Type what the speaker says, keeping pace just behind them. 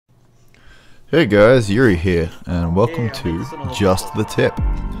Hey guys, Yuri here, and welcome to Just the Tip.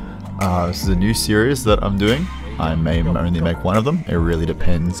 This is a new series that I'm doing. I may only make one of them. It really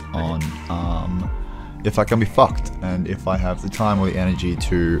depends on if I can be fucked and if I have the time or the energy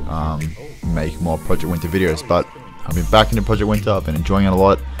to make more Project Winter videos. But I've been back into Project Winter. I've been enjoying it a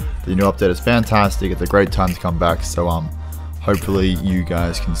lot. The new update is fantastic. It's a great time to come back. So hopefully you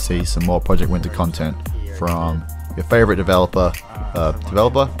guys can see some more Project Winter content from your favorite developer,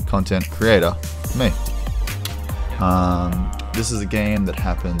 content creator, me. This is a game that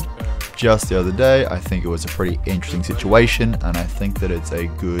happened just the other day. I think it was a pretty interesting situation, and I think that it's a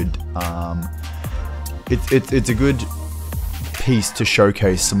good, it's a good piece to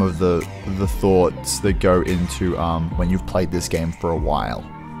showcase some of the thoughts that go into when you've played this game for a while.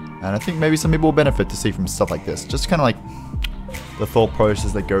 And I think maybe some people will benefit to see from stuff like this. Just kind of like the thought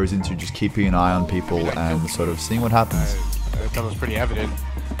process that goes into just keeping an eye on people and sort of seeing what happens. That was pretty evident.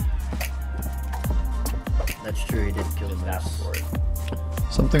 That's true, he did kill him for it.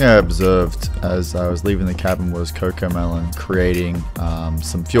 Something I observed as I was leaving the cabin was CoComelon creating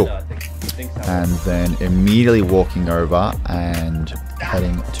some fuel, and then immediately walking over and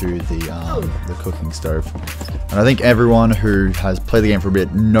heading to the cooking stove. And I think everyone who has played the game for a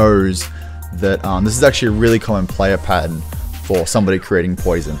bit knows that this is actually a really common player pattern for somebody creating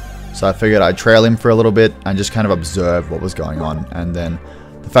poison. So I figured I'd trail him for a little bit and just kind of observe what was going on. And then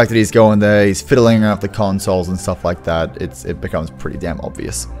the fact that he's going there, he's fiddling around with the consoles and stuff like that, it becomes pretty damn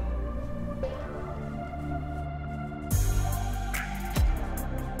obvious.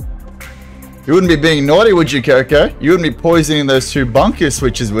 You wouldn't be being naughty, would you, Coco? You wouldn't be poisoning those two bunker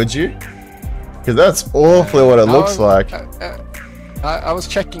switches, would you? Because that's awfully what it looks like. I was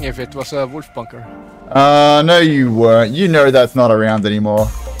checking if it was a wolf bunker. No you weren't. You know that's not around anymore.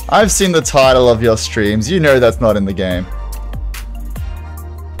 I've seen the title of your streams. You know that's not in the game.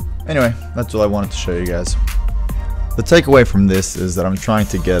 Anyway, that's all I wanted to show you guys. The takeaway from this is that I'm trying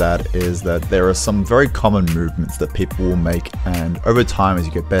to get at is that there are some very common movements that people will make, and over time as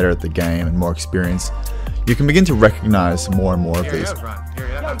you get better at the game and more experience, you can begin to recognize more and more of these.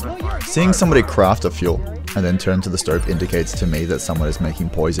 Seeing somebody craft a fuel and then turn to the stove indicates to me that someone is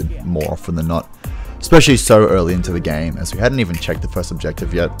making poison more often than not. Especially so early into the game, as we hadn't even checked the first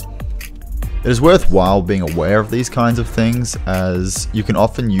objective yet. It is worthwhile being aware of these kinds of things, as you can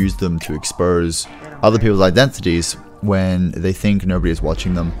often use them to expose other people's identities when they think nobody is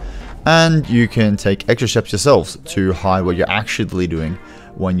watching them, and you can take extra steps yourselves to hide what you're actually doing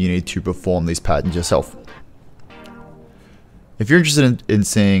when you need to perform these patterns yourself. If you're interested in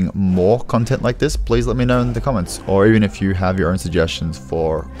seeing more content like this, please let me know in the comments, or even if you have your own suggestions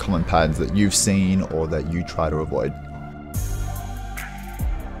for common patterns that you've seen or that you try to avoid.